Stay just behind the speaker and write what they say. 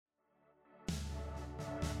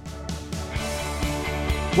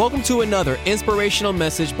Welcome to another inspirational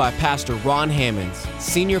message by Pastor Ron Hammonds,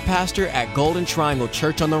 Senior Pastor at Golden Triangle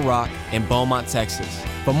Church on the Rock in Beaumont, Texas.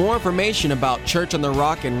 For more information about Church on the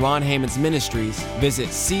Rock and Ron Hammonds Ministries, visit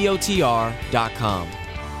cotr.com.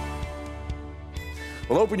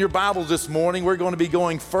 Well, open your Bibles this morning. We're going to be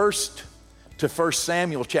going first to 1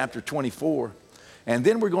 Samuel chapter 24, and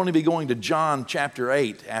then we're going to be going to John chapter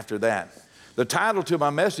 8 after that. The title to my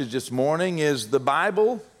message this morning is The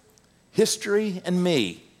Bible, History, and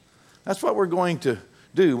Me. That's what we're going to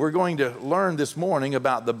do. We're going to learn this morning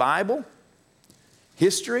about the Bible,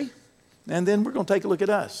 history, and then we're going to take a look at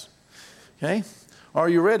us. Okay? Are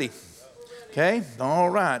you ready? Okay? All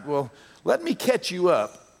right. Well, let me catch you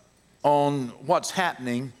up on what's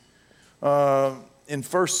happening in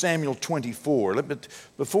 1 Samuel 24.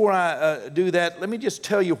 Before I do that, let me just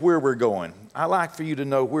tell you where we're going. I like for you to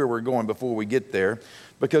know where we're going before we get there,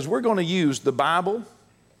 because we're going to use the Bible,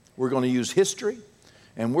 we're going to use history,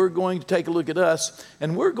 and we're going to take a look at us,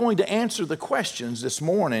 and we're going to answer the questions this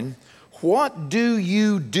morning. What do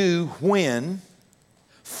you do when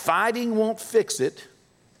fighting won't fix it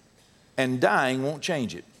and dying won't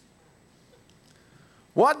change it?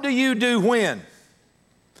 What do you do when?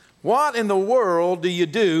 What in the world do you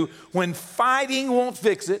do when fighting won't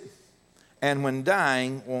fix it and when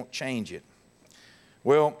dying won't change it?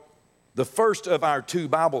 Well, the first of our two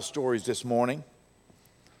Bible stories this morning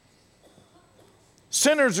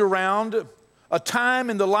centers around a time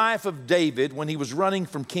in the life of David when he was running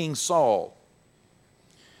from King Saul.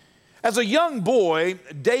 As a young boy,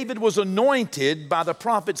 David was anointed by the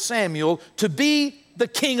prophet Samuel to be the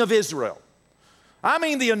king of Israel. I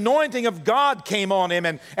mean, the anointing of God came on him,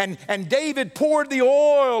 and David poured the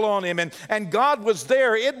oil on him, and God was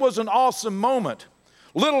there. It was an awesome moment.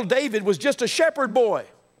 Little David was just a shepherd boy.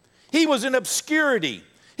 He was in obscurity.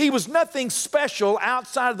 He was nothing special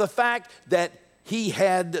outside of the fact that he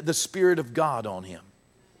had the Spirit of God on him.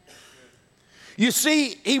 You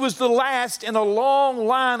see, he was the last in a long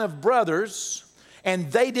line of brothers,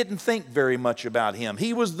 and they didn't think very much about him.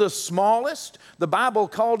 He was the smallest. The Bible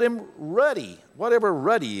called him ruddy, whatever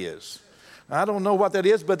ruddy is. I don't know what that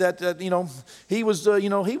is, but he was,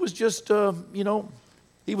 he was just,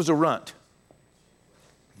 he was a runt.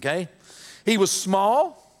 Okay? He was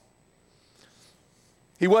small.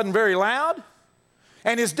 He wasn't very loud.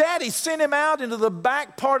 And his daddy sent him out into the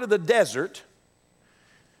back part of the desert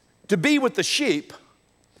to be with the sheep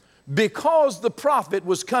because the prophet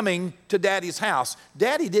was coming to daddy's house.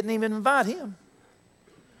 Daddy didn't even invite him.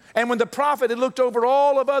 And when the prophet had looked over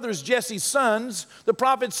all of others, Jesse's sons, the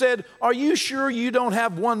prophet said, "Are you sure you don't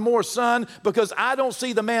have one more son? Because I don't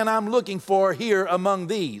see the man I'm looking for here among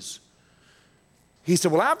these." He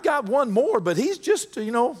said, "Well, I've got one more, but he's just,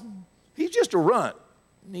 he's just a runt.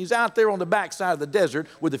 He's out there on the backside of the desert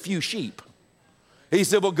with a few sheep." He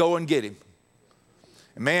said, "Well, go and get him."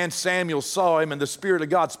 And man, Samuel saw him, and the Spirit of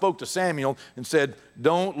God spoke to Samuel and said,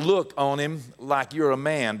 "Don't look on him like you're a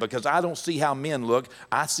man, because I don't see how men look.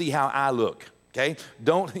 I see how I look." Okay?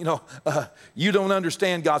 You don't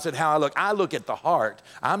understand, God said, how I look. I look at the heart.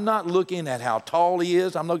 I'm not looking at how tall he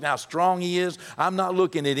is. I'm looking at how strong he is. I'm not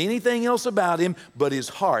looking at anything else about him but his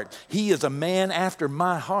heart. He is a man after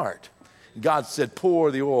my heart. God said, "Pour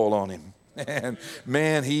the oil on him." And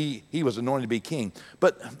man, he was anointed to be king.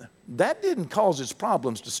 But that didn't cause his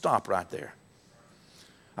problems to stop right there.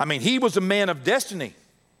 I mean, he was a man of destiny.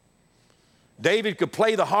 David could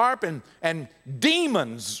play the harp, and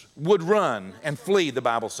demons would run and flee, the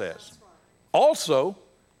Bible says. Also,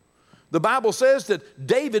 the Bible says that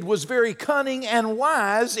David was very cunning and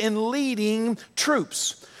wise in leading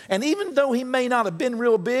troops. And even though he may not have been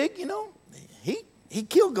real big, he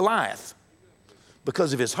killed Goliath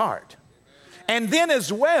because of his heart. And then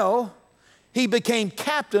as well, he became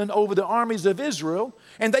captain over the armies of Israel,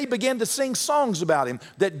 and they began to sing songs about him,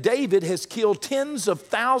 that David has killed tens of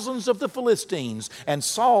thousands of the Philistines, and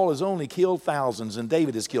Saul has only killed thousands, and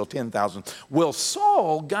David has killed 10,000. Well,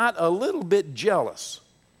 Saul got a little bit jealous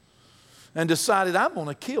and decided, "I'm going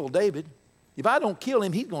to kill David. If I don't kill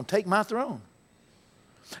him, he's going to take my throne."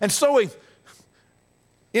 And so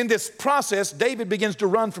in this process, David begins to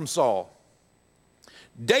run from Saul.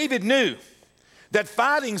 David knew that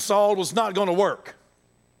fighting Saul was not going to work.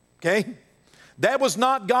 Okay? That was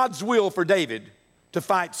not God's will for David to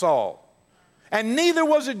fight Saul. And neither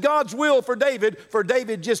was it God's will for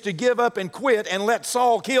David just to give up and quit and let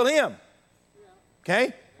Saul kill him.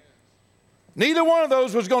 Okay? Neither one of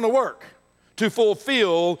those was going to work to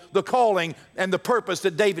fulfill the calling and the purpose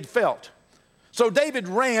that David felt. So David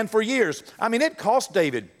ran for years. I mean, it cost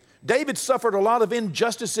David. David suffered a lot of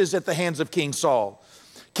injustices at the hands of King Saul.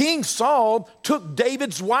 King Saul took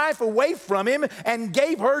David's wife away from him and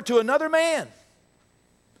gave her to another man.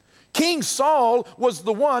 King Saul was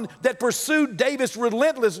the one that pursued David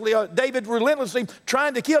relentlessly,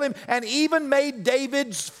 trying to kill him, and even made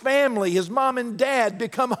David's family, his mom and dad,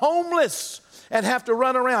 become homeless and have to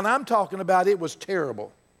run around. I'm talking about it was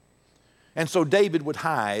terrible. And so David would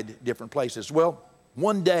hide different places. Well,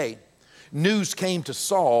 one day, news came to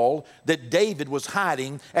Saul that David was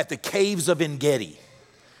hiding at the caves of En-Gedi.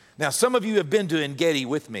 Now, some of you have been to En-Gedi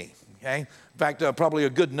with me, okay? In fact, probably a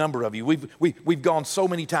good number of you. We've gone so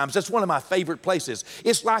many times. That's one of my favorite places.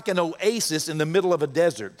 It's like an oasis in the middle of a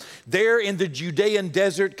desert. There in the Judean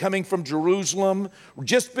desert coming from Jerusalem,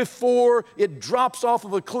 just before it drops off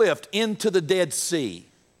of a cliff into the Dead Sea,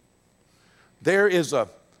 there's a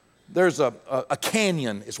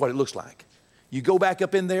canyon is what it looks like. You go back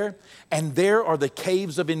up in there, and there are the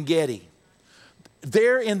caves of En-Gedi.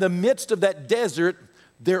 There in the midst of that desert,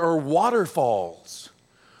 there are waterfalls.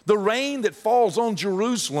 The rain that falls on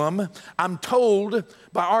Jerusalem, I'm told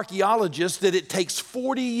by archaeologists that it takes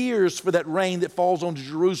 40 years for that rain that falls on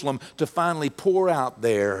Jerusalem to finally pour out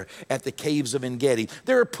there at the caves of En-Gedi.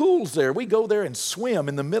 There are pools there. We go there and swim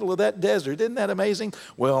in the middle of that desert. Isn't that amazing?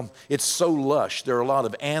 Well, it's so lush. There are a lot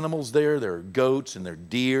of animals there. There are goats and there are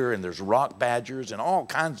deer and there's rock badgers and all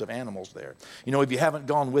kinds of animals there. You know, if you haven't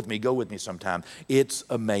gone with me, go with me sometime. It's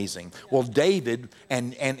amazing. Well, David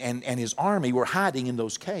and his army were hiding in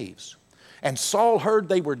those caves. And Saul heard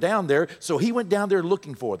they were down there, so he went down there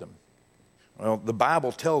looking for them. Well, the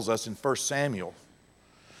Bible tells us in 1 Samuel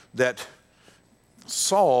that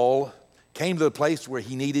Saul came to the place where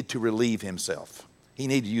he needed to relieve himself. He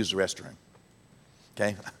needed to use the restroom.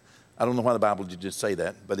 Okay? I don't know why the Bible did just say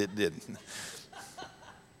that, but it did.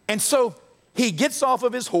 And so he gets off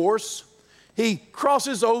of his horse. He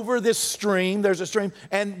crosses over this stream. There's a stream.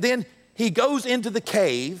 And then he goes into the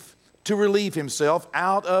cave to relieve himself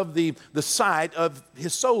out of the sight of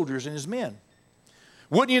his soldiers and his men.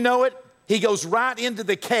 Wouldn't you know it? He goes right into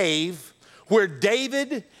the cave where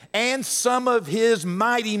David and some of his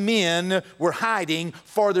mighty men were hiding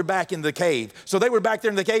farther back in the cave. So they were back there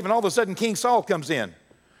in the cave, and all of a sudden King Saul comes in.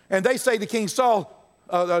 And they say to King Saul,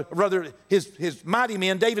 his mighty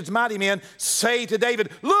men, David's mighty men, say to David,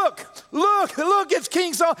 look, it's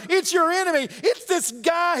King Saul. It's your enemy. It's this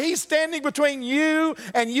guy. He's standing between you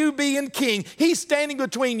and you being king. He's standing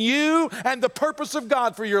between you and the purpose of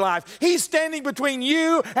God for your life. He's standing between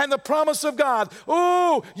you and the promise of God.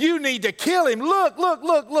 Oh, you need to kill him. Look.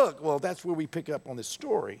 Well, that's where we pick up on this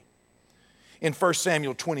story in 1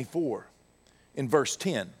 Samuel 24 in verse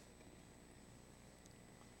 10.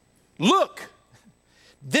 Look,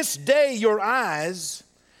 this day your eyes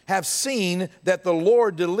have seen that the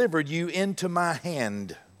Lord delivered you into my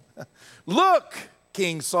hand. Look,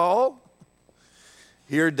 King Saul.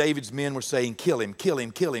 Here David's men were saying, kill him.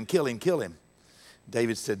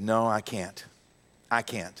 David said, no, I can't.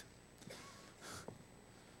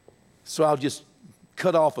 So I'll just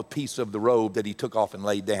cut off a piece of the robe that he took off and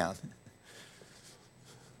laid down.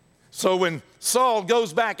 So when Saul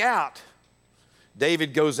goes back out,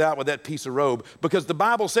 David goes out with that piece of robe because the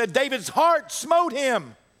Bible said David's heart smote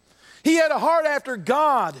him. He had a heart after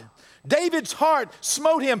God. David's heart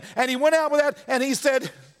smote him, and he went out with that, and he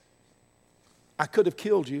said, I could have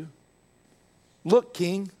killed you. Look,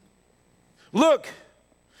 king. Look,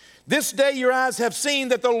 this day your eyes have seen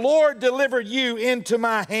that the Lord delivered you into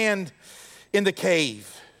my hand in the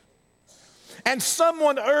cave. And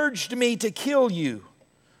someone urged me to kill you,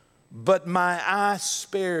 but my eye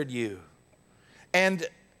spared you. And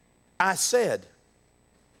I said,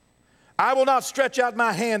 I will not stretch out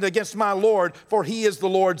my hand against my Lord, for he is the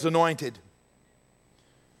Lord's anointed.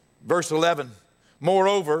 Verse 11,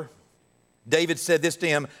 moreover, David said this to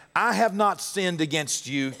him, I have not sinned against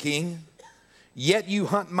you, king, yet you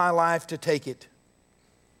hunt my life to take it.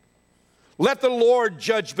 Let the Lord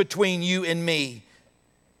judge between you and me,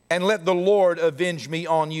 and let the Lord avenge me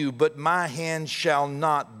on you, but my hand shall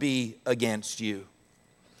not be against you.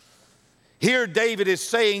 Here David is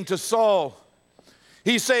saying to Saul,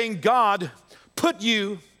 he's saying, God put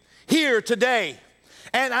you here today,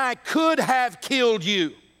 and I could have killed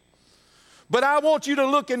you. But I want you to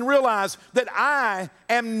look and realize that I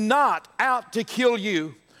am not out to kill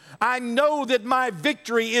you. I know that my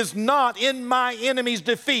victory is not in my enemy's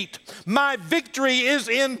defeat. My victory is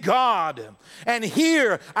in God. And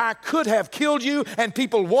here I could have killed you, and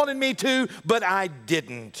people wanted me to, but I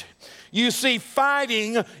didn't. You see,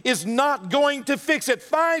 fighting is not going to fix it.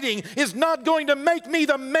 Fighting is not going to make me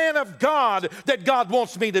the man of God that God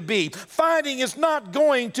wants me to be. Fighting is not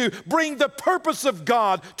going to bring the purpose of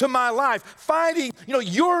God to my life. Fighting,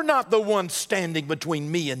 you're not the one standing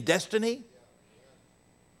between me and destiny.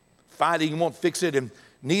 Fighting won't fix it, and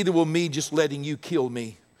neither will me just letting you kill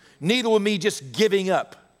me. Neither will me just giving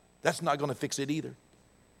up. That's not going to fix it either.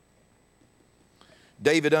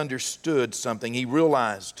 David understood something. He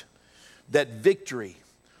realized that victory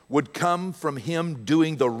would come from him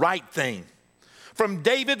doing the right thing, from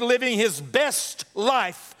David living his best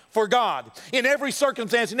life for God in every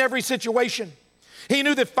circumstance, in every situation. He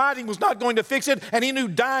knew that fighting was not going to fix it, and he knew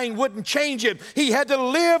dying wouldn't change it. He had to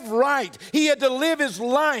live right. He had to live his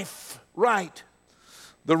life right.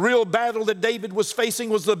 The real battle that David was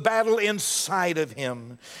facing was the battle inside of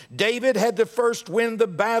him. David had to first win the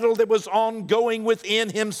battle that was ongoing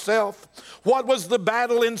within himself. What was the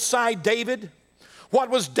battle inside David?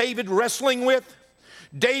 What was David wrestling with?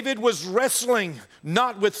 David was wrestling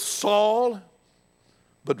not with Saul,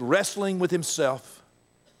 but wrestling with himself.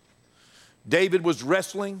 David was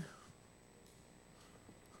wrestling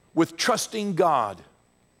with trusting God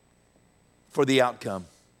for the outcome.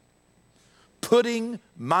 Putting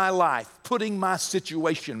my life, putting my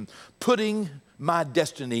situation, putting my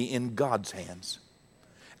destiny in God's hands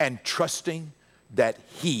and trusting that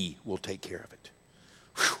He will take care of it.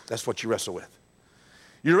 Whew, that's what you wrestle with.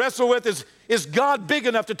 You wrestle with is God big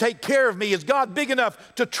enough to take care of me? Is God big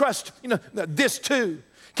enough to trust this too?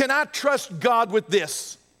 Can I trust God with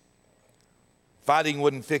this? Fighting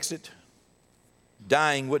wouldn't fix it.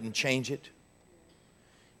 Dying wouldn't change it.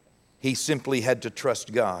 He simply had to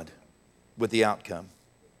trust God with the outcome.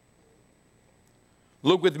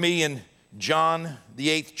 Look with me in John, the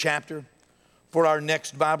 8th chapter, for our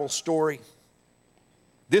next Bible story.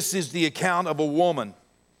 This is the account of a woman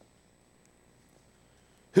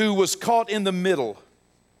who was caught in the middle.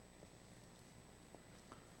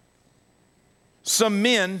 Some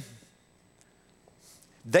men,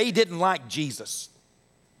 they didn't like Jesus.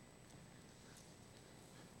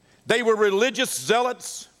 They were religious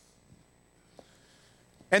zealots.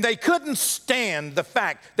 And they couldn't stand the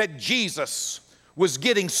fact that Jesus was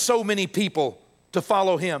getting so many people to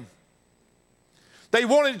follow him. They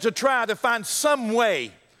wanted to try to find some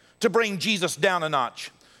way to bring Jesus down a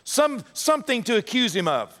notch, something to accuse him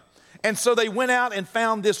of. And so they went out and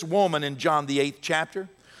found this woman in John the 8th chapter,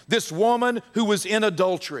 this woman who was in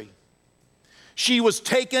adultery. She was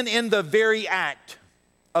taken in the very act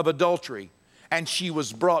of adultery, and she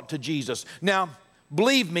was brought to Jesus. Now,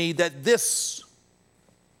 believe me that this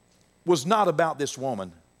was not about this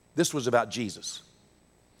woman. This was about Jesus.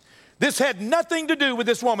 This had nothing to do with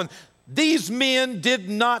this woman. These men did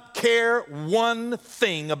not care one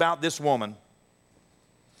thing about this woman.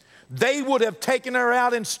 They would have taken her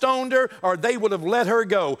out and stoned her, or they would have let her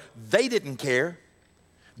go. They didn't care.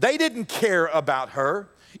 They didn't care about her.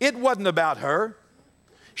 It wasn't about her.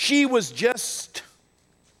 She was just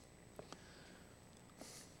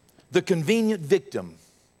the convenient victim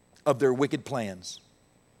of their wicked plans.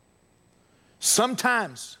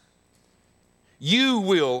 Sometimes you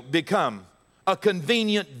will become a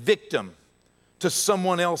convenient victim to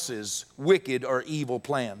someone else's wicked or evil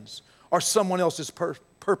plans or someone else's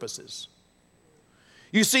purposes.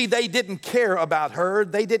 You see, they didn't care about her.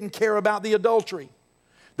 They didn't care about the adultery.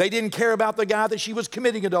 They didn't care about the guy that she was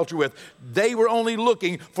committing adultery with. They were only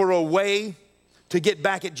looking for a way to get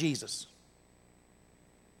back at Jesus.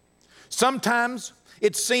 Sometimes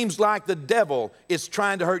it seems like the devil is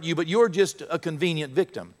trying to hurt you, but you're just a convenient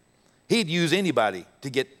victim. He'd use anybody to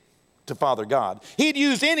get to Father God. He'd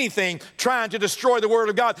use anything trying to destroy the Word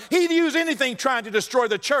of God. He'd use anything trying to destroy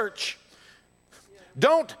the church.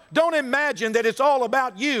 Don't imagine that it's all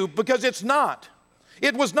about you, because it's not.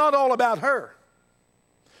 It was not all about her.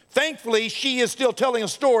 Thankfully, she is still telling a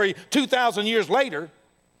story 2,000 years later.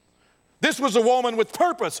 This was a woman with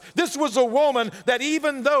purpose. This was a woman that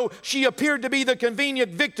even though she appeared to be the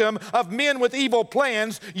convenient victim of men with evil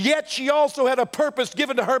plans, yet she also had a purpose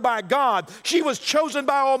given to her by God. She was chosen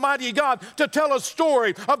by Almighty God to tell a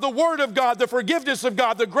story of the Word of God, the forgiveness of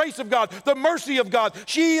God, the grace of God, the mercy of God.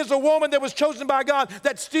 She is a woman that was chosen by God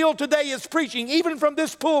that still today is preaching. Even from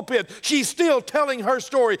this pulpit, she's still telling her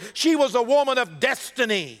story. She was a woman of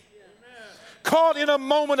destiny, caught in a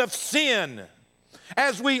moment of sin,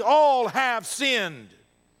 as we all have sinned.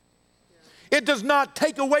 It does not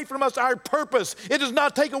take away from us our purpose. It does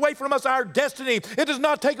not take away from us our destiny. It does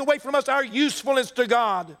not take away from us our usefulness to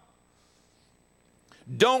God.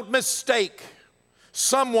 Don't mistake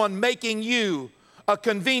someone making you a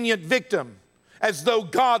convenient victim as though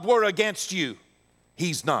God were against you.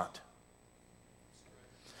 He's not.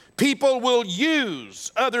 People will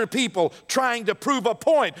use other people trying to prove a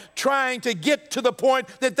point, trying to get to the point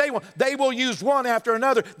that they want. They will use one after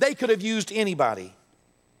another. They could have used anybody.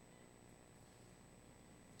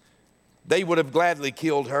 They would have gladly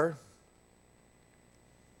killed her.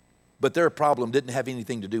 But their problem didn't have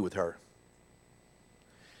anything to do with her.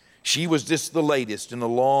 She was just the latest in a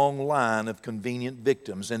long line of convenient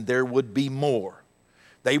victims, and there would be more.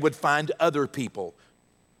 They would find other people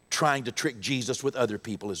trying to trick Jesus with other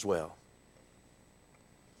people as well.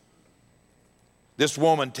 This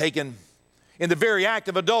woman, taken in the very act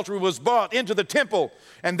of adultery, was brought into the temple,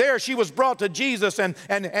 and there she was brought to Jesus and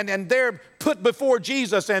there put before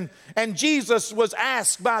Jesus, and Jesus was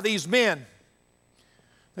asked by these men.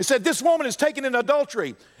 They said, this woman is taken in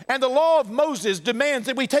adultery, and the law of Moses demands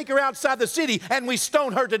that we take her outside the city and we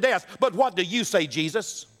stone her to death. But what do you say,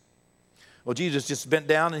 Jesus? Well, Jesus just bent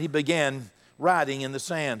down and he began writing in the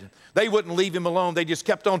sand. They wouldn't leave him alone. They just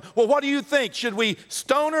kept on. Well, what do you think? Should we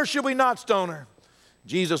stone her? Should we not stone her?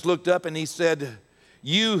 Jesus looked up and he said,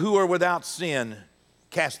 you who are without sin,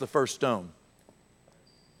 cast the first stone.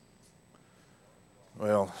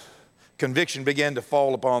 Well, conviction began to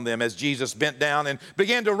fall upon them as Jesus bent down and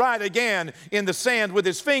began to write again in the sand with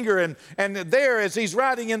his finger. And there, as he's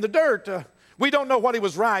writing in the dirt, we don't know what he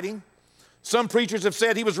was writing. Some preachers have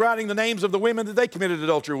said he was writing the names of the women that they committed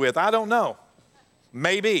adultery with. I don't know.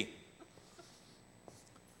 Maybe.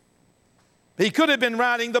 He could have been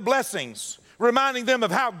writing the blessings, reminding them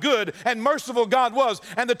of how good and merciful God was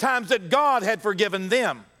and the times that God had forgiven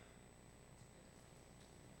them.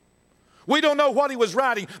 We don't know what he was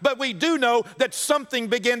writing, but we do know that something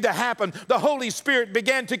began to happen. The Holy Spirit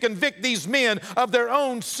began to convict these men of their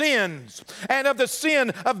own sins and of the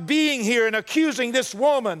sin of being here and accusing this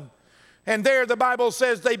woman. And there the Bible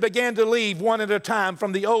says they began to leave one at a time,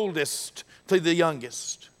 from the oldest to the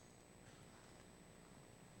youngest.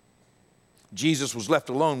 Jesus was left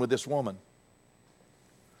alone with this woman.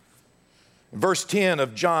 Verse 10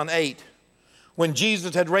 of John 8, when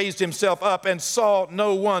Jesus had raised himself up and saw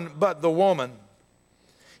no one but the woman,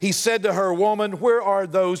 he said to her, woman, where are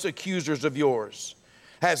those accusers of yours?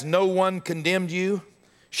 Has no one condemned you?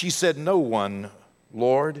 She said, no one,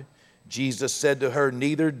 Lord. Jesus said to her,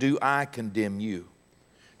 neither do I condemn you.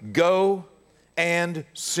 Go and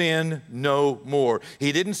sin no more.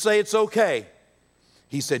 He didn't say it's okay.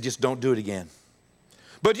 He said, just don't do it again.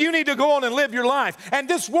 But you need to go on and live your life. And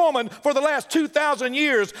this woman, for the last 2,000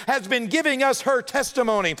 years, has been giving us her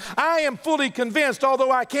testimony. I am fully convinced,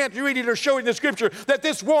 although I can't read it or show it in the Scripture, that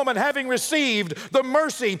this woman, having received the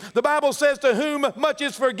mercy, the Bible says, to whom much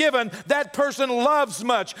is forgiven, that person loves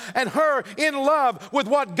much. And her, in love with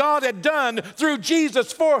what God had done through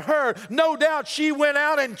Jesus for her, no doubt she went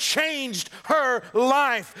out and changed her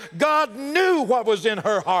life. God knew what was in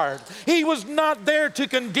her heart. He was not there to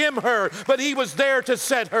condemn her, but he was there to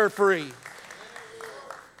set her free.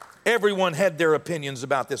 Everyone had their opinions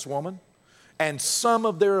about this woman, and some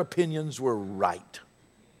of their opinions were right.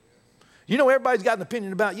 You know, everybody's got an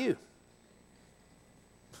opinion about you,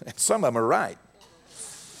 and some of them are right.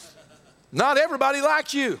 Not everybody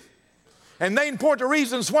likes you, and they can point to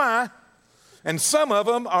reasons why, and some of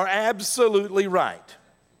them are absolutely right.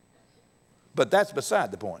 But that's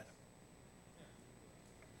beside the point.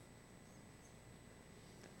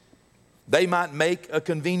 They might make a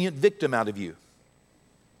convenient victim out of you,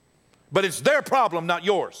 but it's their problem, not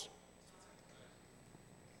yours.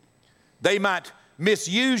 They might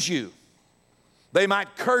misuse you. They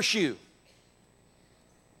might curse you.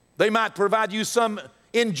 They might provide you some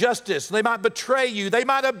injustice. They might betray you. They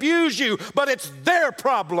might abuse you, but it's their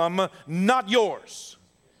problem, not yours.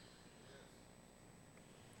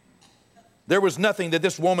 There was nothing that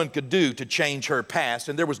this woman could do to change her past,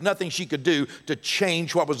 and there was nothing she could do to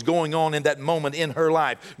change what was going on in that moment in her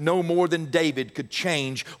life. No more than David could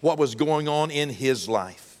change what was going on in his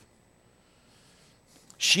life.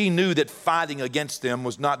 She knew that fighting against them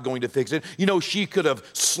was not going to fix it. You know, she could have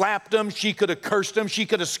slapped them, she could have cursed them, she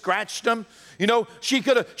could have scratched them. You know, she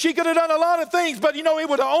could have done a lot of things, but you know, it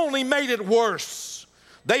would have only made it worse.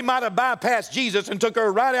 They might have bypassed Jesus and took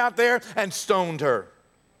her right out there and stoned her.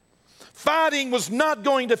 Fighting was not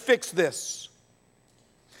going to fix this.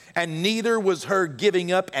 And neither was her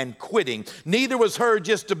giving up and quitting. Neither was her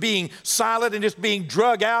just being silent and just being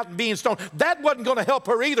drug out and being stoned. That wasn't going to help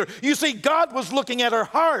her either. You see, God was looking at her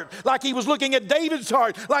heart like he was looking at David's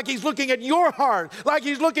heart, like he's looking at your heart, like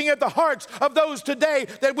he's looking at the hearts of those today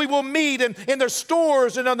that we will meet in their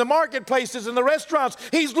stores and on the marketplaces and the restaurants.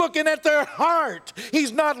 He's looking at their heart.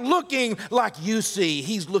 He's not looking like you see.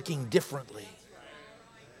 He's looking differently.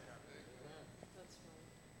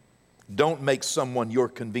 Don't make someone your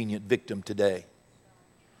convenient victim today.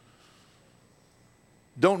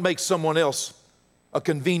 Don't make someone else a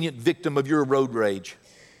convenient victim of your road rage.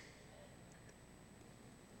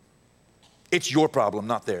 It's your problem,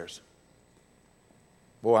 not theirs.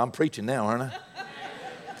 Boy, I'm preaching now, aren't I?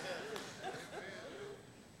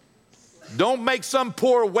 Don't make some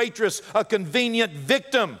poor waitress a convenient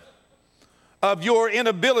victim of your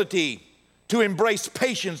inability to embrace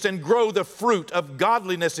patience and grow the fruit of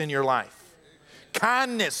godliness in your life.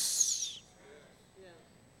 Kindness.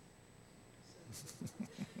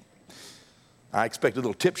 I expect a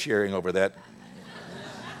little tip sharing over that.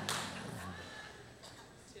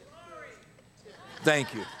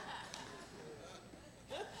 Thank you.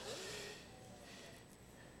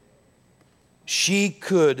 She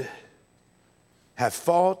could have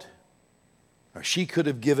fought, or she could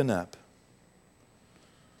have given up.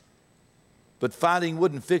 But fighting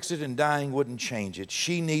wouldn't fix it and dying wouldn't change it.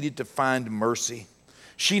 She needed to find mercy.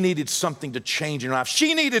 She needed something to change in her life.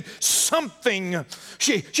 She needed something.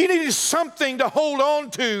 She needed something to hold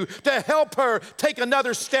on to help her take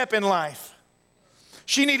another step in life.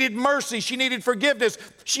 She needed mercy. She needed forgiveness.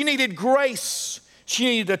 She needed grace. She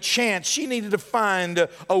needed a chance. She needed to find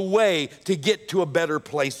a way to get to a better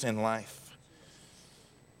place in life.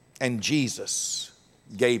 And Jesus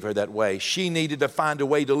gave her that way. She needed to find a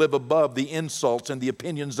way to live above the insults and the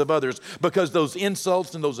opinions of others, because those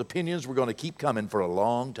insults and those opinions were going to keep coming for a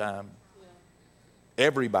long time. Yeah.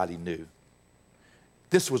 Everybody knew.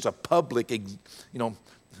 This was a public,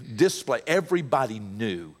 display. Everybody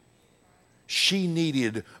knew. She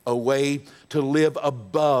needed a way to live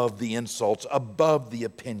above the insults, above the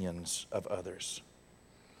opinions of others,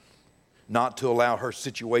 not to allow her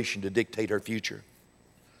situation to dictate her future.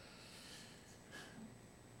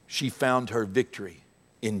 She found her victory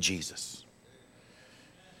in Jesus.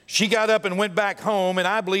 She got up and went back home, and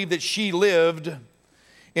I believe that she lived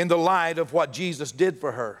in the light of what Jesus did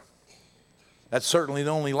for her. That's certainly the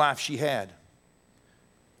only life she had.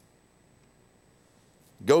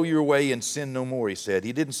 Go your way and sin no more, he said.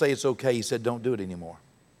 He didn't say it's okay. He said don't do it anymore.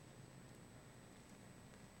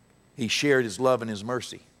 He shared his love and his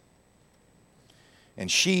mercy.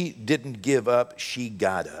 And she didn't give up. She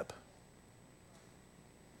got up.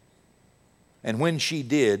 And when she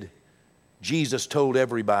did, Jesus told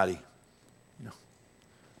everybody,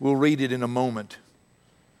 we'll read it in a moment.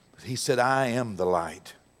 He said, I am the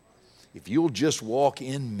light. If you'll just walk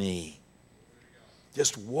in me,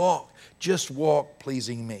 just walk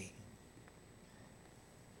pleasing me.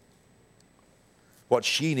 What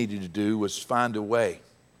she needed to do was find a way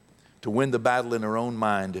to win the battle in her own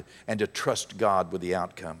mind and to trust God with the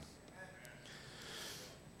outcome.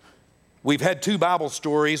 We've had 2 Bible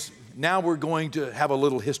stories. Now we're going to have a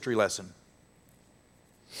little history lesson.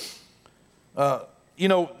 There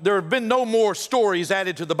have been no more stories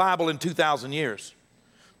added to the Bible in 2,000 years.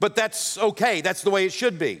 But that's okay. That's the way it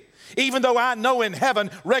should be. Even though I know in heaven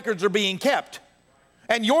records are being kept.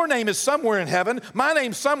 And your name is somewhere in heaven, my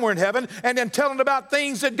name's somewhere in heaven, and then telling about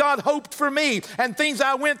things that God hoped for me, and things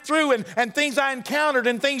I went through, and things I encountered,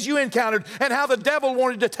 and things you encountered, and how the devil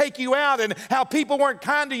wanted to take you out, and how people weren't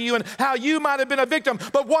kind to you, and how you might have been a victim.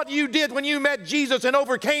 But what you did when you met Jesus and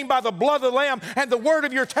overcame by the blood of the Lamb and the word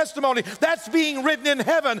of your testimony, that's being written in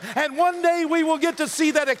heaven. And one day we will get to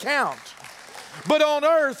see that account. But on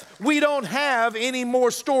earth, we don't have any more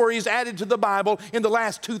stories added to the Bible in the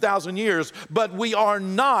last 2,000 years. But we are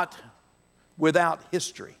not without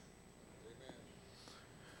history.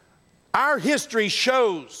 Our history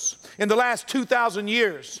shows in the last 2,000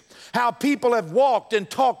 years how people have walked and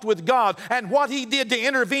talked with God, and what He did to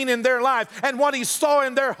intervene in their life, and what He saw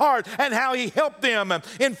in their heart, and how He helped them.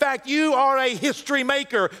 In fact, you are a history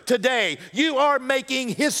maker today. You are making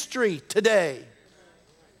history today.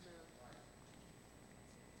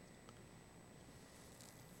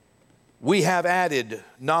 We have added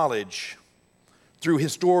knowledge through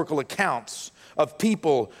historical accounts of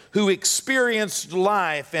people who experienced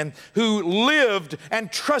life and who lived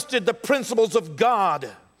and trusted the principles of God.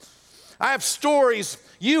 I have stories,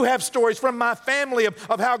 you have stories from my family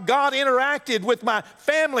of how God interacted with my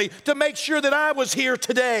family to make sure that I was here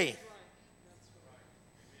today.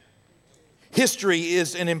 History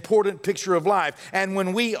is an important picture of life, and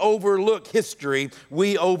when we overlook history,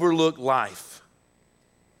 we overlook life.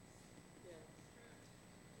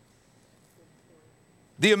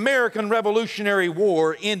 The American Revolutionary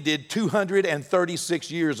War ended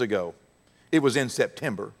 236 years ago. It was in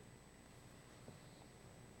September.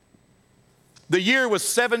 The year was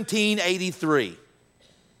 1783.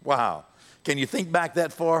 Wow. Can you think back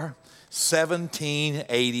that far?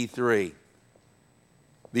 1783.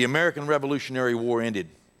 The American Revolutionary War ended.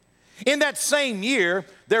 In that same year,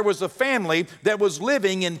 there was a family that was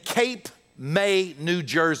living in Cape May, New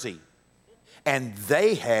Jersey. And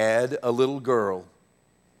they had a little girl.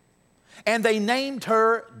 And they named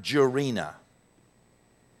her Jarena.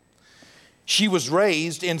 She was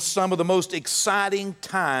raised in some of the most exciting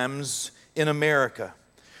times in America.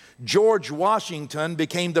 George Washington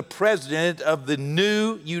became the president of the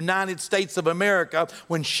new United States of America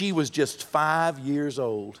when she was just 5 years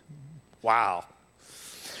old. Wow.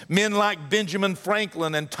 Men like Benjamin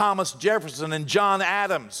Franklin and Thomas Jefferson and John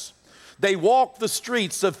Adams, they walked the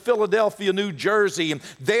streets of Philadelphia, New Jersey, and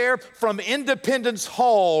there from Independence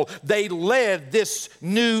Hall, they led this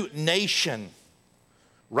new nation.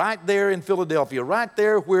 Right there in Philadelphia, right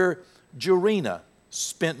there where Jarena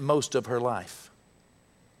spent most of her life.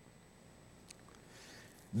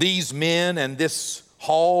 These men and this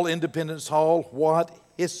hall, Independence Hall, what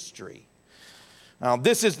history. Now,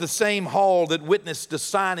 this is the same hall that witnessed the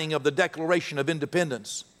signing of the Declaration of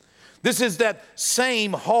Independence. This is that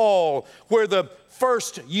same hall where the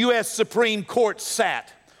first U.S. Supreme Court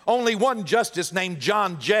sat. Only one justice named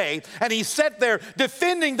John Jay, and he sat there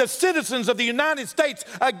defending the citizens of the United States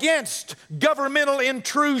against governmental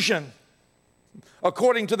intrusion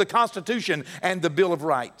according to the Constitution and the Bill of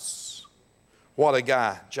Rights. What a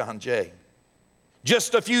guy, John Jay.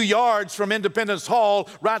 Just a few yards from Independence Hall,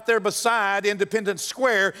 right there beside Independence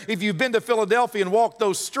Square, if you've been to Philadelphia and walked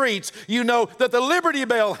those streets, you know that the Liberty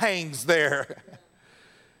Bell hangs there.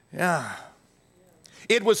 Yeah.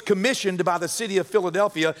 It was commissioned by the city of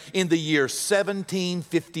Philadelphia in the year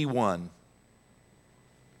 1751.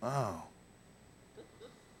 Oh.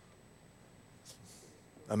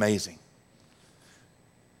 Amazing.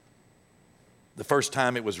 The first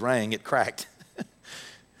time it was rang, it cracked.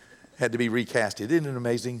 Had to be recasted. Isn't it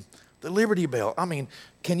amazing? The Liberty Bell. I mean,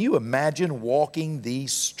 can you imagine walking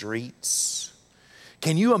these streets?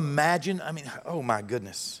 Can you imagine? I mean, oh my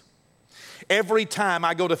goodness. Every time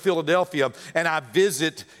I go to Philadelphia and I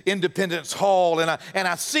visit Independence Hall and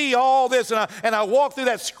I see all this and I walk through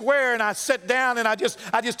that square and I sit down and I just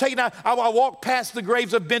take it out. I walk past the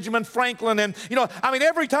graves of Benjamin Franklin and,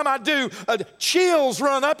 every time I do, chills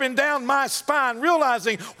run up and down my spine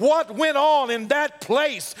realizing what went on in that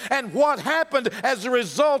place and what happened as a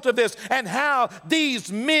result of this and how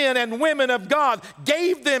these men and women of God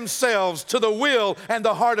gave themselves to the will and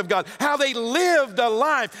the heart of God. How they lived a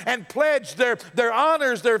life and pledged their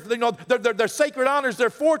honors, their sacred honors, their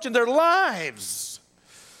fortune, their lives.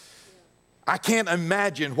 I can't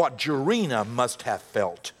imagine what Jarena must have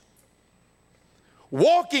felt.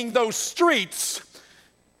 Walking those streets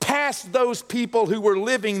past those people who were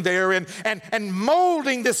living there and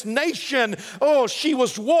molding this nation. Oh, she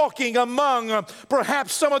was walking among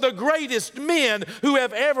perhaps some of the greatest men who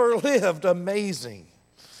have ever lived. Amazing.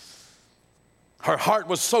 Her heart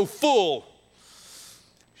was so full.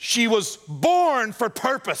 She was born for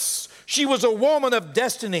purpose. She was a woman of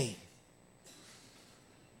destiny.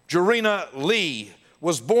 Jarena Lee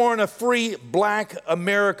was born a free black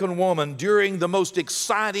American woman during the most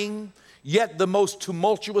exciting yet the most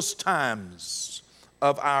tumultuous times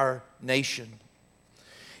of our nation.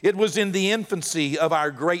 It was in the infancy of our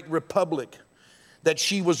great republic that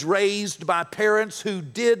she was raised by parents who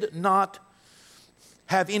did not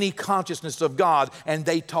have any consciousness of God, and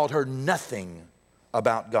they taught her nothing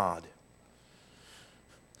about God.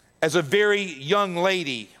 As a very young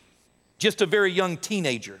lady, just a very young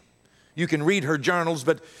teenager, you can read her journals,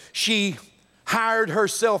 but she hired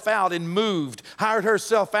herself out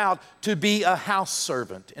to be a house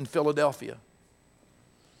servant in Philadelphia.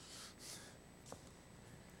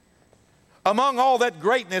 Among all that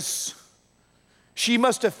greatness, she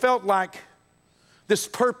must have felt like this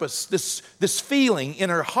purpose, this feeling in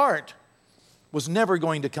her heart was never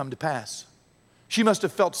going to come to pass. She must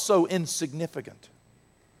have felt so insignificant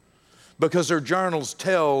because her journals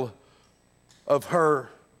tell of her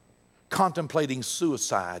contemplating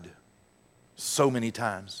suicide so many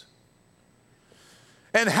times.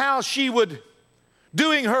 And how she would,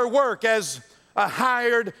 doing her work as a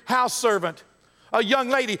hired house servant, a young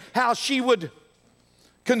lady, how she would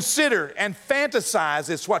consider and fantasize,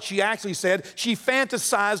 is what she actually said. She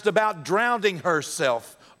fantasized about drowning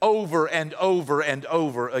herself over and over and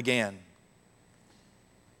over again.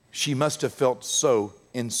 She must have felt so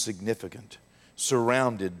insignificant,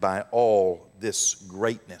 surrounded by all this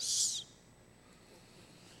greatness.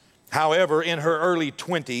 However, in her early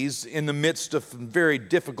 20s, in the midst of very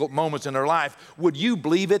difficult moments in her life, would you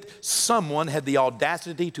believe it? Someone had the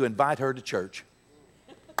audacity to invite her to church.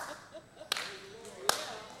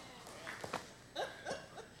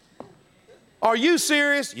 Are you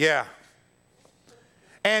serious? Yeah.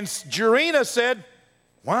 And Jarena said,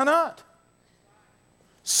 why not?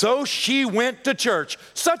 So she went to church.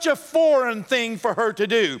 Such a foreign thing for her to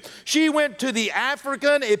do. She went to the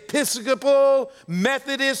African Episcopal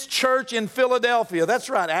Methodist Church in Philadelphia.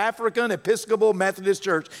 That's right, African Episcopal Methodist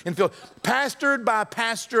Church in Philadelphia, pastored by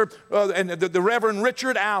the Reverend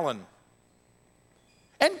Richard Allen.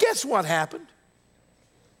 And guess what happened?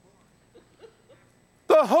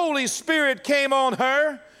 The Holy Spirit came on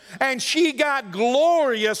her, and she got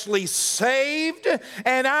gloriously saved.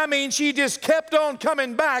 And I mean, she just kept on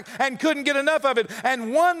coming back and couldn't get enough of it.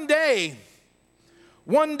 And one day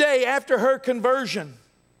after her conversion,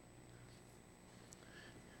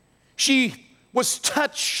 she was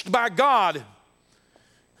touched by God.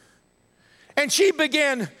 And she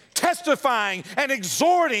began testifying and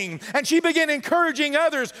exhorting, and she began encouraging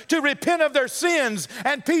others to repent of their sins,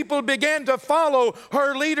 and people began to follow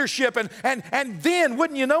her leadership. And then,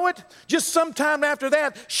 wouldn't you know it, just sometime after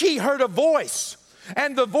that, she heard a voice,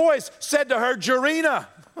 and the voice said to her, Jarena,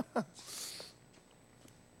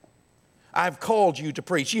 I've called you to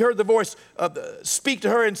preach. She heard the voice speak to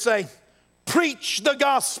her and say, preach the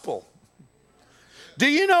gospel. Do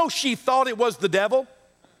you know she thought it was the devil?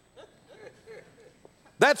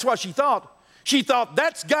 That's what she thought. She thought,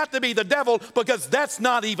 that's got to be the devil, because that's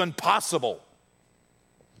not even possible.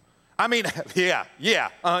 I mean,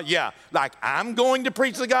 yeah. Like, I'm going to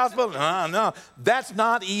preach the gospel? No, that's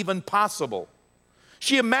not even possible.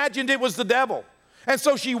 She imagined it was the devil. And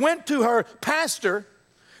so she went to her pastor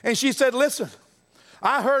and she said, listen,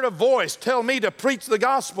 I heard a voice tell me to preach the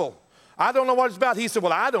gospel. I don't know what it's about. He said,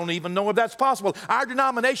 well, I don't even know if that's possible. Our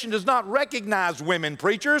denomination does not recognize women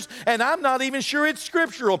preachers, and I'm not even sure it's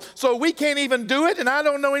scriptural. So we can't even do it, and I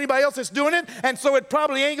don't know anybody else that's doing it, and so it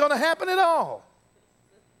probably ain't going to happen at all.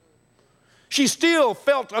 She still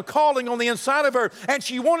felt a calling on the inside of her, and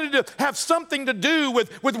she wanted to have something to do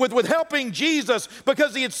with helping Jesus,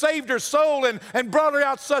 because he had saved her soul and brought her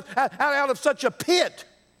out of such a pit.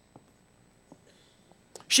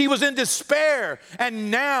 She was in despair,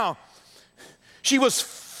 and now she was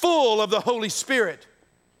full of the Holy Spirit.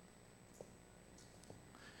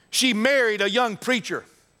 She married a young preacher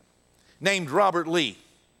named Robert Lee.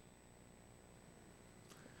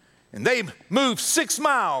 And they moved 6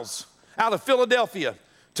 miles out of Philadelphia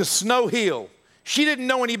to Snow Hill. She didn't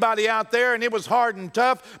know anybody out there, and it was hard and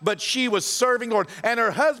tough, but she was serving the Lord. And her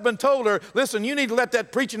husband told her, listen, you need to let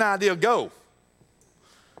that preaching idea go,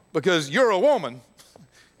 because you're a woman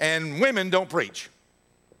and women don't preach.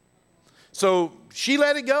 So she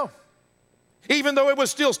let it go, even though it was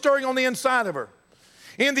still stirring on the inside of her.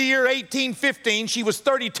 In the year 1815, she was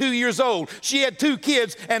 32 years old. She had 2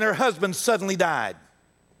 kids, and her husband suddenly died.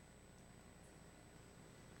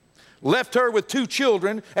 Left her with 2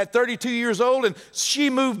 children at 32 years old, and she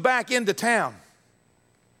moved back into town.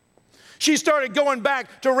 She started going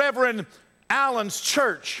back to Reverend Allen's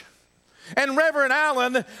church. And Reverend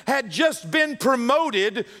Allen had just been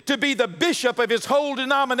promoted to be the bishop of his whole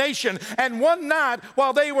denomination. And one night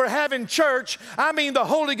while they were having church, the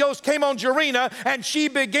Holy Ghost came on Jarena, and she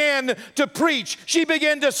began to preach. She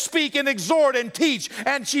began to speak and exhort and teach,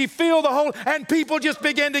 and she filled and people just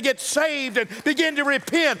began to get saved and began to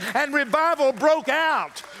repent, and revival broke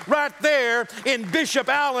out right there in Bishop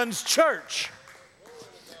Allen's church.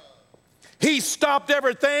 He stopped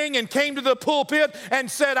everything and came to the pulpit and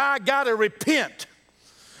said, I got to repent,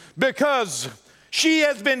 because she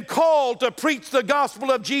has been called to preach the gospel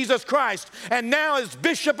of Jesus Christ. And now, as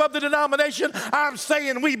bishop of the denomination, I'm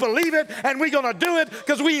saying we believe it, and we're going to do it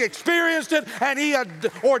because we experienced it, and he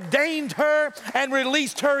had ordained her and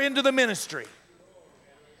released her into the ministry.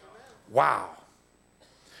 Wow.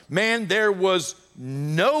 Man, there was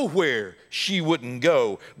nowhere she wouldn't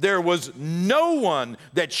go. There was no one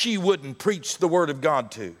that she wouldn't preach the word of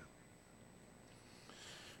God to.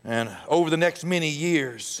 And over the next many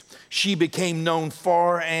years, she became known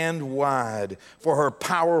far and wide for her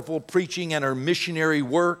powerful preaching and her missionary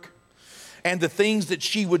work, and the things that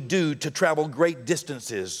she would do to travel great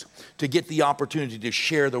distances to get the opportunity to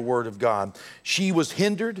share the word of God. She was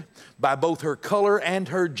hindered by both her color and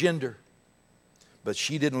her gender, but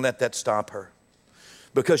she didn't let that stop her,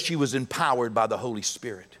 because she was empowered by the Holy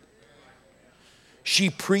Spirit. She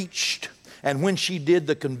preached, and when she did,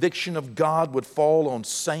 the conviction of God would fall on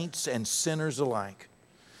saints and sinners alike.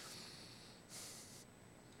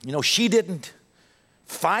 You know, she didn't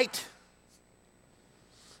fight,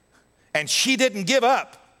 and she didn't give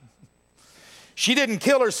up. She didn't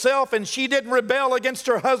kill herself, and she didn't rebel against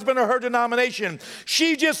her husband or her denomination.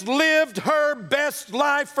 She just lived her best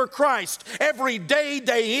life for Christ every day,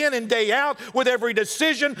 day in and day out, with every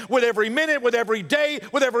decision, with every minute, with every day,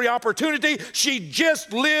 with every opportunity. She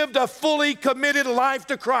just lived a fully committed life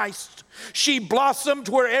to Christ. She blossomed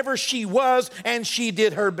wherever she was, and she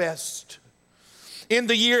did her best. In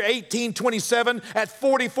the year 1827, at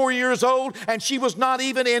 44 years old, and she was not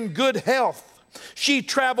even in good health, she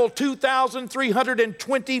traveled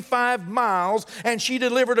 2,325 miles, and she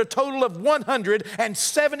delivered a total of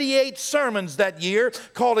 178 sermons that year,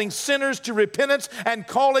 calling sinners to repentance and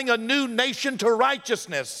calling a new nation to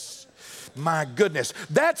righteousness. My goodness,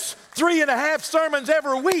 that's 3.5 sermons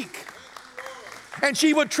every week. And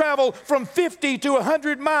she would travel from 50 to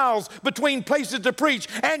 100 miles between places to preach,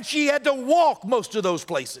 and she had to walk most of those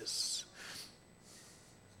places.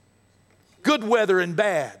 Good weather and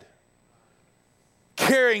bad.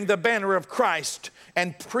 Carrying the banner of Christ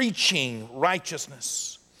and preaching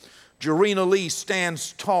righteousness. Jarena Lee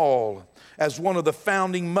stands tall as one of the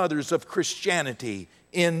founding mothers of Christianity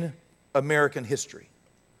in American history.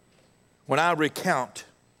 When I recount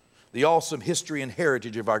the awesome history and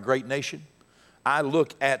heritage of our great nation, I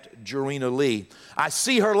look at Jarena Lee. I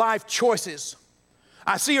see her life choices.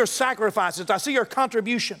 I see her sacrifices. I see her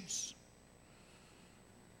contributions.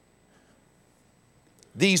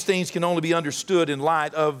 These things can only be understood in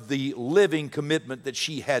light of the living commitment that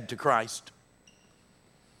she had to Christ.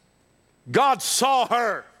 God saw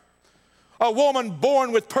her, a woman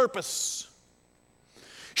born with purpose.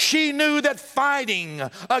 She knew that fighting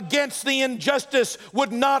against the injustice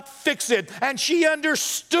would not fix it, and she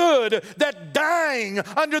understood that dying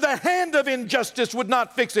under the hand of injustice would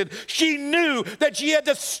not fix it. She knew that she had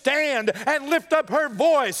to stand and lift up her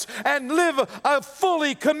voice and live a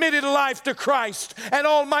fully committed life to Christ, and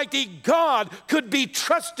Almighty God could be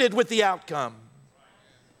trusted with the outcome.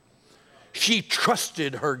 She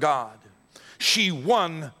trusted her God. She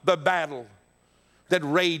won the battle that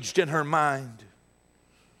raged in her mind.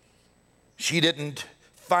 She didn't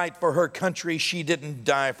fight for her country. She didn't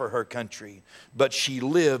die for her country, but she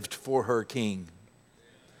lived for her King.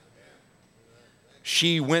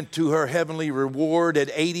 She went to her heavenly reward at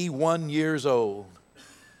 81 years old,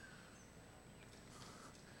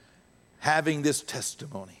 having this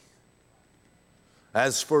testimony: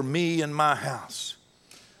 as for me and my house,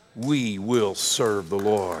 we will serve the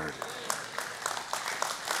Lord.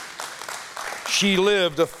 She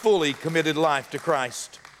lived a fully committed life to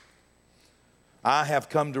Christ. I have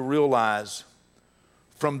come to realize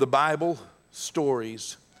from the Bible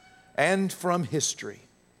stories and from history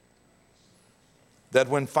that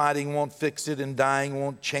when fighting won't fix it and dying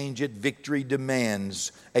won't change it, victory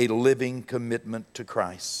demands a living commitment to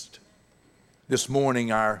Christ. This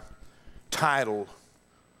morning, our title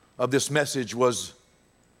of this message was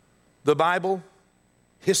The Bible,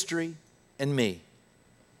 History, and Me.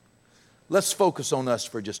 Let's focus on us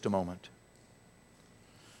for just a moment.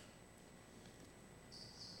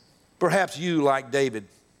 Perhaps you, like David,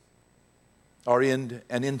 are in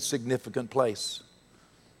an insignificant place.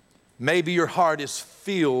 Maybe your heart is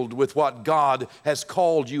filled with what God has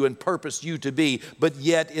called you and purposed you to be, but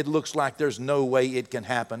yet it looks like there's no way it can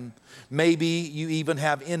happen. Maybe you even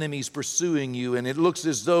have enemies pursuing you, and it looks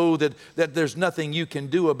as though that there's nothing you can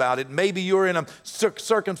do about it. Maybe you're in a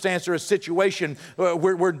circumstance or a situation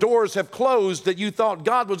where doors have closed that you thought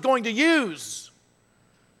God was going to use.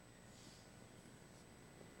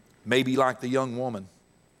 Maybe like the young woman,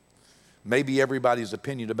 maybe everybody's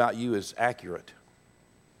opinion about you is accurate.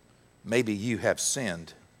 Maybe you have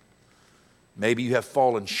sinned. Maybe you have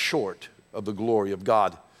fallen short of the glory of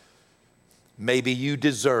God. Maybe you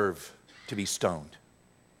deserve to be stoned.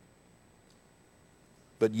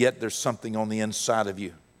 But yet there's something on the inside of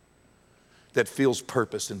you that feels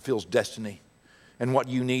purpose and feels destiny. And what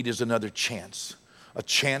you need is another chance, a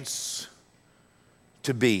chance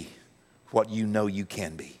to be what you know you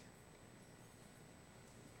can be.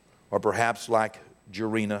 Or perhaps like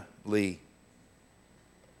Jarena Lee.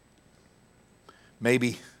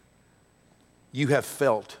 Maybe you have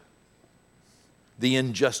felt the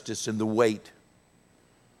injustice and the weight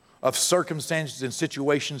of circumstances and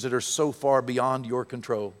situations that are so far beyond your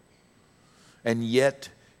control, and yet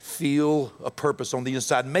feel a purpose on the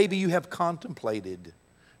inside. Maybe you have contemplated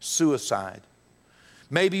suicide.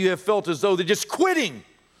 Maybe you have felt as though that just quitting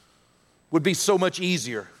would be so much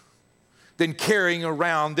easier than carrying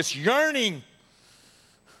around this yearning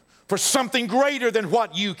for something greater than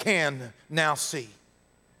what you can now see.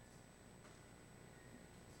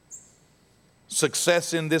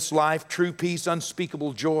 Success in this life, true peace,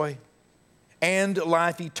 unspeakable joy, and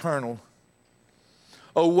life eternal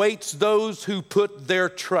awaits those who put their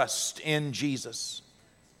trust in Jesus.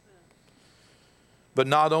 But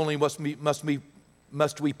not only must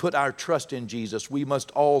we put our trust in Jesus, we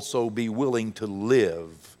must also be willing to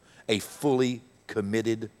live a fully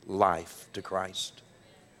committed life to Christ.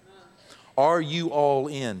 Are you all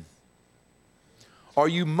in? Are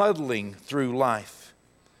you muddling through life?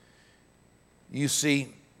 You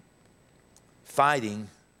see, fighting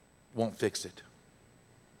won't fix it.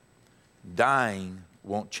 Dying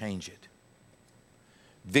won't change it.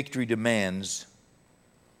 Victory demands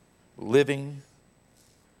living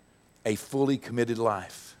a fully committed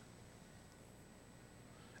life,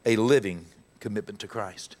 a living commitment to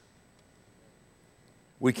Christ.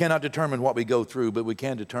 We cannot determine what we go through, but we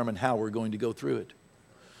can determine how we're going to go through it.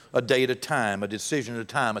 A day at a time, a decision at a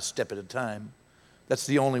time, a step at a time. That's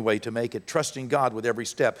the only way to make it. Trusting God with every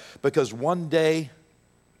step, because one day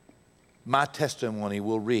my testimony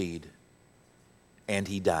will read, and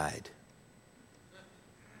he died.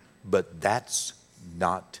 But that's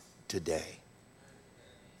not today.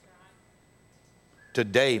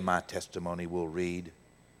 Today my testimony will read,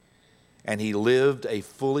 and he lived a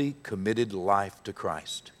fully committed life to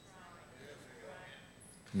Christ.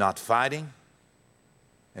 Not fighting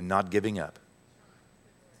and not giving up.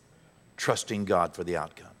 Trusting God for the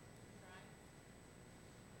outcome.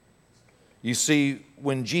 You see,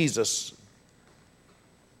 when Jesus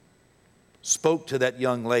spoke to that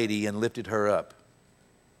young lady and lifted her up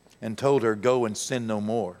and told her, "Go and sin no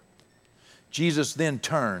more," Jesus then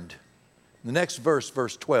turned. The next verse,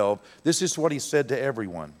 verse 12, this is what he said to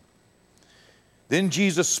everyone. Then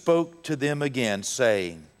Jesus spoke to them again,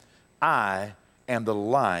 saying, "I am the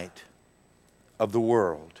light of the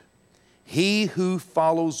world. He who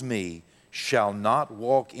follows me shall not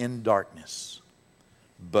walk in darkness,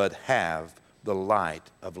 but have the light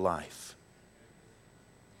of life."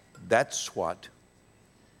 That's what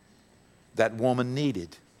that woman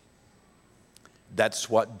needed. That's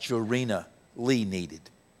what Jorina Lee needed.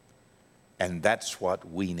 And that's what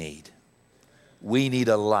we need. We need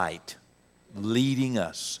a light leading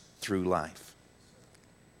us through life.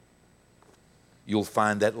 You'll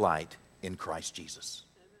find that light in Christ Jesus.